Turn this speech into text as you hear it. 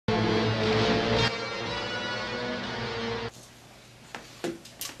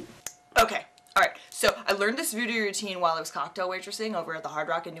I learned this voodoo routine while I was cocktail waitressing over at the Hard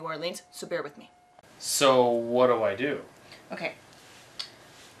Rock in New Orleans, so bear with me. So what do I do? Okay.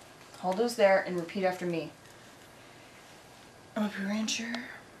 Hold those there and repeat after me. I'm a Pooh Rancher.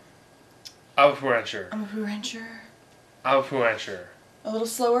 I'm a Pooh Rancher. I'm a Pooh Rancher. I'm a Pooh Rancher. A little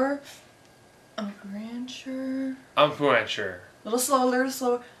slower. I'm a Pooh Rancher. I'm a Pooh Rancher. A little slower, a little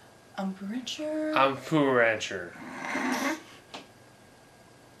slower. I'm a Pooh Rancher. I'm a Pooh Rancher.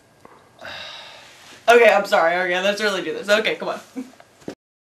 Okay, I'm sorry. Okay, let's really do this. Okay, come on.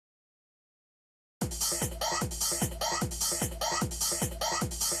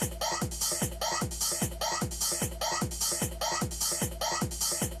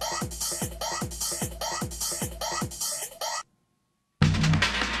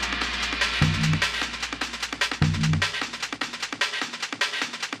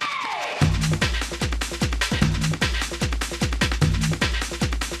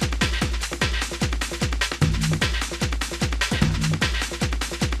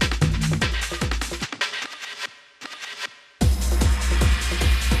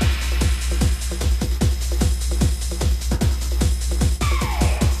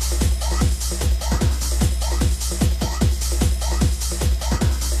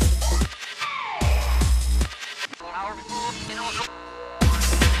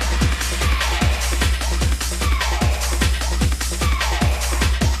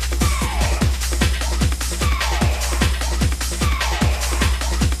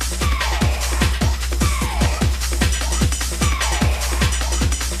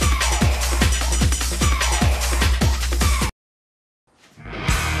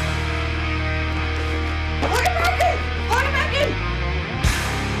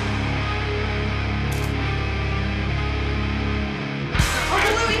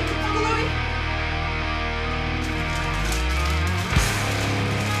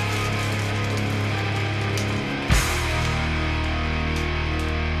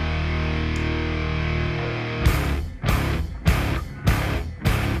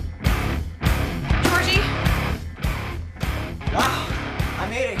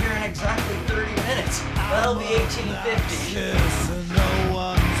 Exactly 30 minutes. That'll be 1850. No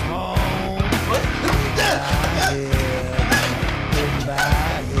one's home. What?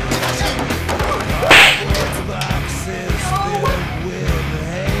 Boxes filled with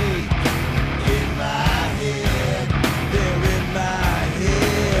hate. In my head, they're in my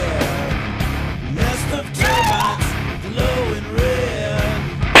head. Nest of termites glowing red.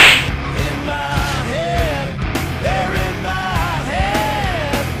 In my head, they're in my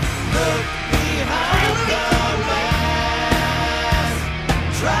head. Look behind the mask.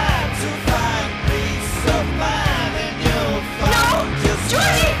 Try to find peace of mind and you'll find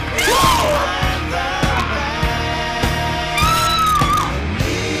yourself behind the mask.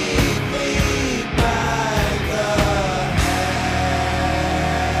 Lead me by the hand.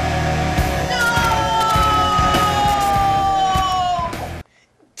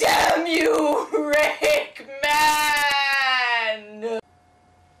 Damn you, Rakeman!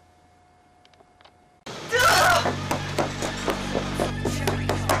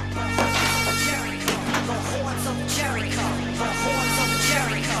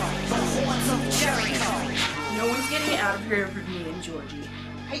 No one's getting out of here but me and Georgie.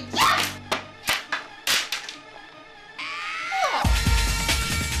 Hey, yeah!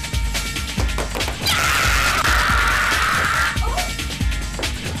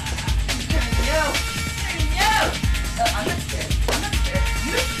 I'm not scared. I'm not scared.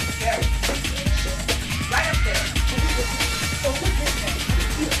 You should be scared. Right up there. Oh, what's this thing?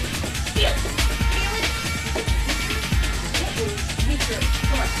 Feel it. Feel it. Me too.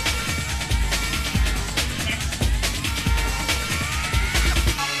 Come on.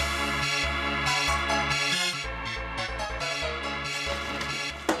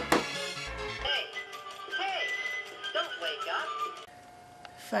 Hey, don't wake up.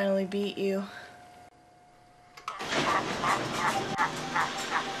 Finally beat you.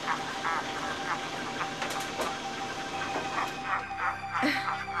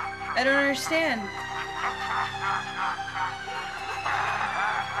 I don't understand.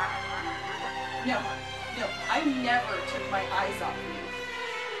 No, I never took my eyes off you.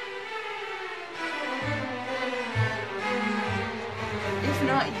 If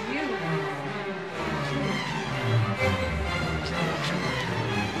not you.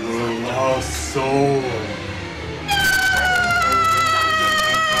 Lost soul.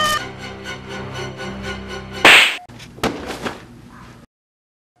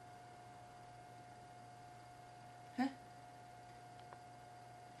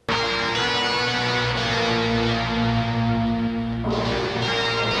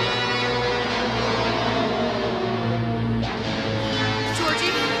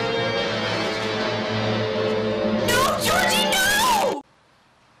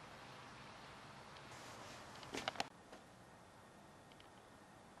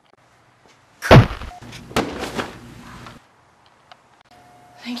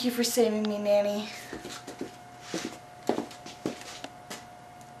 Thank you for saving me, Nanny.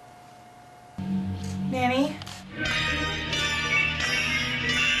 Nanny?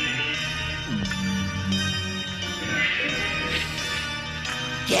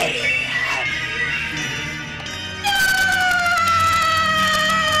 Get it!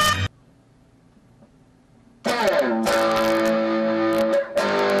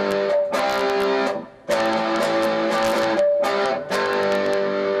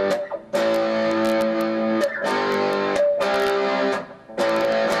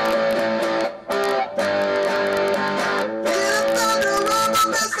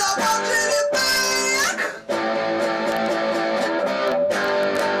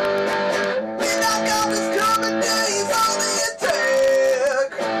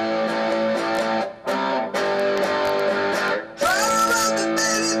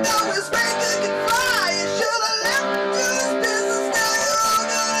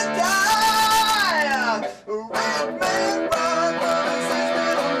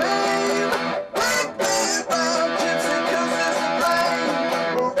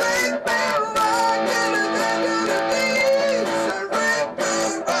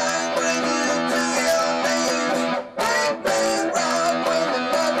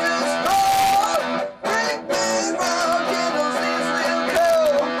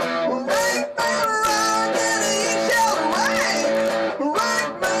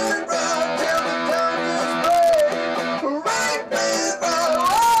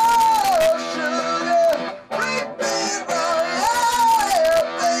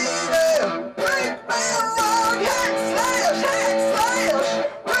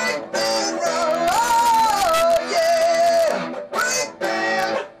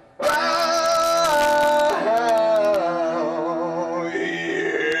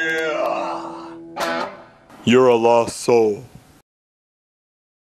 You're a lost soul.